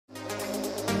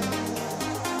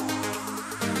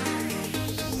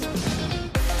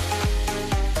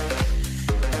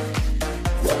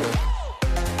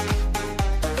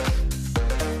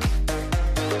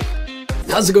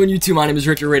How's it going, YouTube? My name is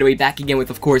Richard, RaidAway, back again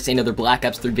with, of course, another Black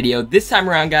Ops 3 video. This time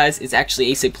around, guys, it's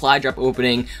actually a supply drop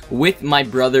opening with my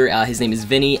brother. His name is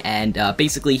Vinny, and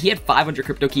basically, he had 500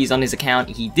 crypto keys on his account.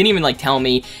 He didn't even, like, tell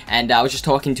me, and I was just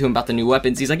talking to him about the new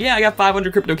weapons. He's like, yeah, I got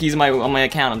 500 crypto keys on my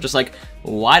account. I'm just like,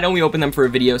 why don't we open them for a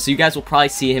video? So you guys will probably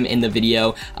see him in the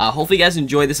video. Hopefully you guys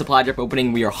enjoy the supply drop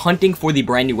opening. We are hunting for the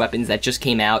brand new weapons that just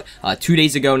came out 2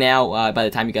 days ago now, by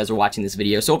the time you guys are watching this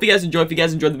video. So hope you guys enjoy. If you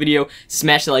guys enjoyed the video,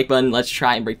 smash the like button. Let's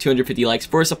try and break 250 likes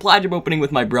for a supply drop opening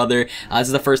with my brother. This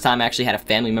is the first time I actually had a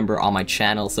family member on my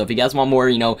channel. So if you guys want more,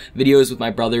 videos with my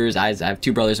brothers, I have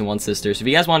 2 brothers and 1 sister. So if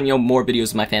you guys want, more videos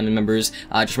with my family members,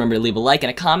 just remember to leave a like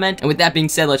and a comment. And with that being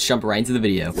said, let's jump right into the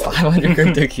video. 500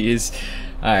 crypto keys.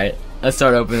 All right. Let's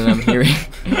start opening them. Here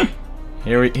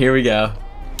we go.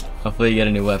 Hopefully you get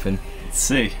a new weapon. Let's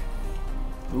see.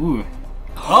 Ooh.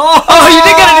 Oh, you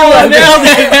did get a new weapon! Nailed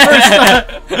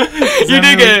it! You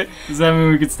did get it. Does that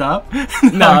mean we could stop?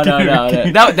 No.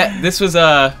 This was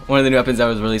one of the new weapons that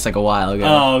was released like a while ago.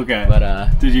 Oh, okay.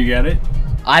 But did you get it?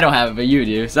 I don't have it, but you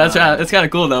do. So that's kind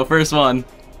of cool though. First one.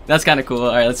 That's kind of cool.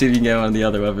 All right, let's see if you can get one of the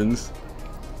other weapons.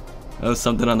 Oh,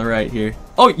 something on the right here.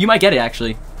 Oh, you might get it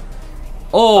actually.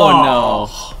 Oh no!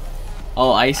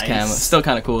 Oh, ice cam. Still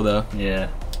kind of cool though. Yeah.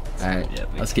 All right,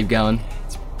 let's keep going.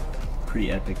 It's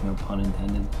pretty epic, no pun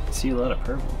intended. I see a lot of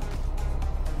purple.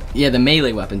 Yeah, the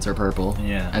melee weapons are purple.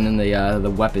 Yeah. And then the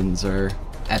weapons are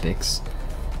epics.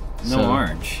 No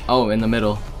orange. Oh, in the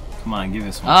middle. Come on, give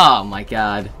us one. Oh my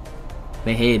God,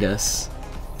 they hate us.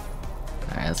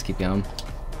 All right, let's keep going.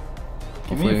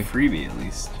 Give me a freebie at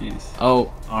least. Jeez.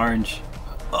 Oh, orange.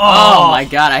 Oh my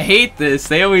God, I hate this.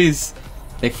 They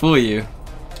fool you.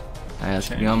 Alright, let's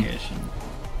keep going.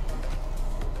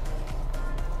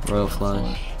 Royal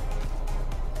flush.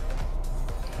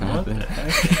 What the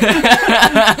heck?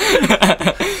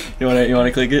 you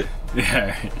wanna click it?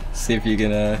 Yeah. Right. See if you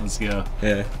can let's go.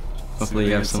 Yeah. Hopefully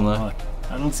you have some luck.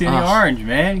 I don't see any orange,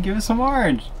 man. Give us some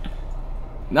orange.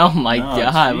 Oh my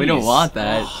God, we don't want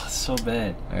that. Oh, so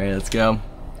bad. Alright, let's go.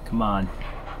 Come on.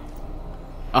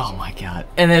 Oh my God.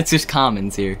 And it's just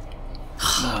commons here.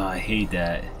 Oh, I hate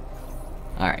that.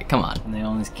 Alright, come on. And they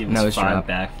only give us 5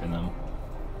 back for them.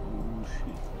 Oh,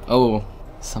 shit. Oh,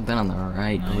 something on the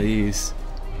right, nice. Please.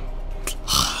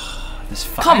 This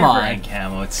firebrand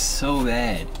camo, it's so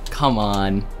bad. Come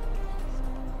on.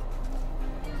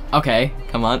 Okay,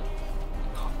 come on.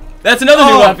 That's another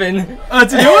new weapon. Oh,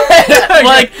 it's a new one?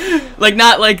 like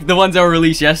not like the ones that were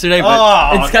released yesterday,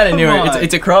 but it's kind of newer.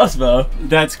 It's a crossbow.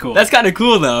 That's cool. That's kind of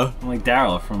cool though. I'm like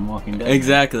Daryl from Walking Dead.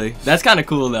 Exactly. That's kind of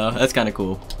cool though. That's kind of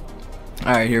cool.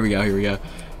 All right, here we go.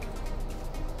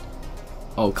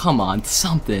 Oh, come on,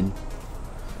 something.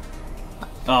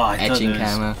 Oh, I etching thought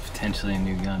that camo. was potentially a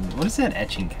new gun. What is that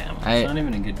etching camo? It's not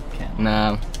even a good camo.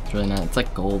 Nah, it's really not. It's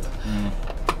like gold.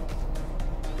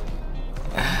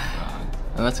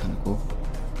 Oh, that's kind of cool.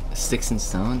 Sticks and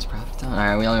stones, profit stone. All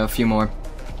right, we only have a few more.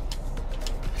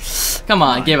 Come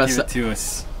on, give it to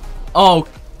us. Oh,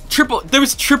 triple. There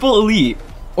was triple elite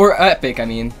or epic. I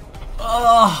mean.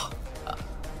 Oh,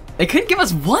 they couldn't give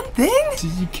us one thing.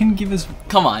 You can give us.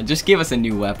 Come on, just give us a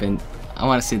new weapon. I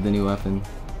want to see the new weapon.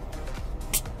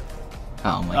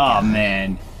 Oh my God. Oh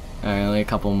man. All right, only a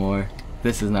couple more.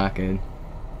 This is not good.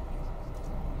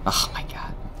 Oh my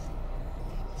God.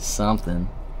 Something.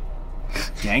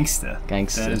 Gangsta.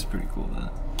 That is pretty cool though.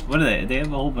 What are they? They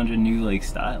have a whole bunch of new like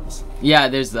styles. Yeah,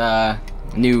 there's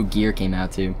new gear came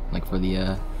out too, like for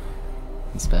the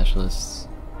specialists.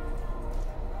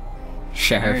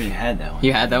 Sheriff. I already had that one.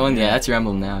 You had that one? Yeah, that's your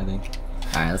emblem now, I think.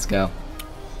 All right, let's go.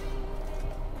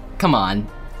 Come on.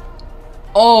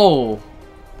 Oh.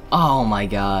 Oh my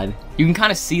God. You can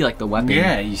kind of see like the weapon.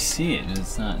 Yeah, you see it.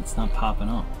 It's not popping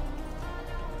up.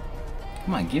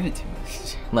 Come on, give it to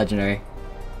us. Legendary.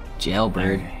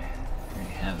 Jailbird. I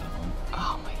already have that one.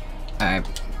 Oh my God.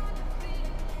 Alright.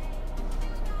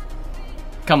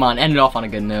 Come on, end it off on a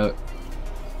good note.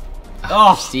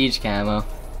 Oh! Prestige camo.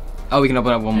 Oh, we can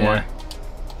open up one more.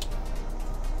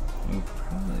 We'll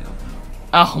probably open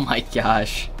up. Oh my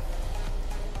gosh.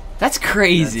 That's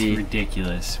crazy. That's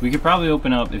ridiculous. We could probably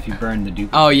open up if you burn the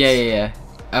duplicates. Oh, yeah.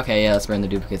 Okay, yeah, let's burn the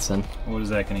duplicates then. What is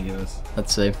that going to give us?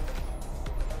 Let's see.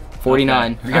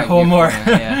 49. Okay. We got one more.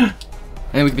 Yeah.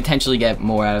 And then we could potentially get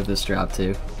more out of this drop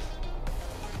too.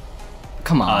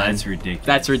 Come on. Oh, that's ridiculous.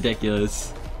 That's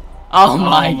ridiculous. Oh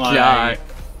my God.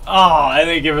 Oh, and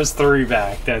they give us 3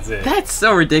 back. That's it. That's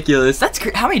so ridiculous. That's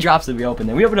how many drops did we open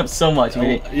then? We opened up so much.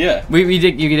 Yeah. We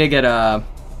did. You did get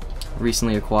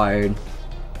recently acquired.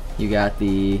 You got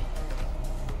the.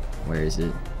 Where is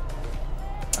it?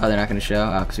 Oh, they're not gonna show.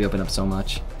 Oh, because we opened up so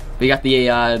much. We got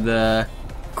the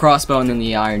crossbow and then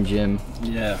the iron gem.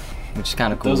 Yeah. Which is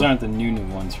kind of cool. Those aren't the new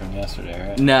ones from yesterday,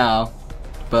 right? No,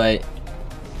 but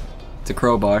it's a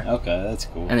crowbar. Okay, that's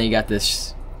cool. And then you got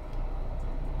this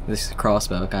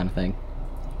crossbow kind of thing.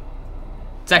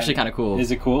 It's actually kind of cool.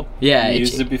 Is it cool? Yeah. You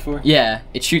used it before? Yeah.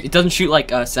 It doesn't shoot like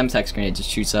Semtex grenades. It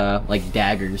shoots like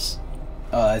daggers.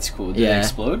 Oh, that's cool. Did it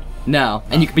explode? No,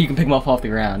 and you can pick them off the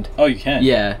ground. Oh, you can?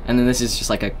 Yeah, and then this is just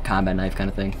like a combat knife kind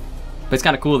of thing. But it's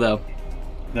kind of cool though.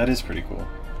 That is pretty cool.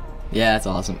 Yeah, that's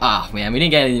awesome. Ah, man, we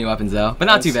didn't get any new weapons though, but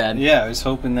not too bad. Yeah, I was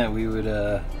hoping that we would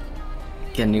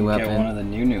get a new weapon. Get one of the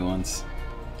new ones.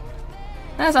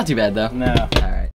 That's not too bad though. No. All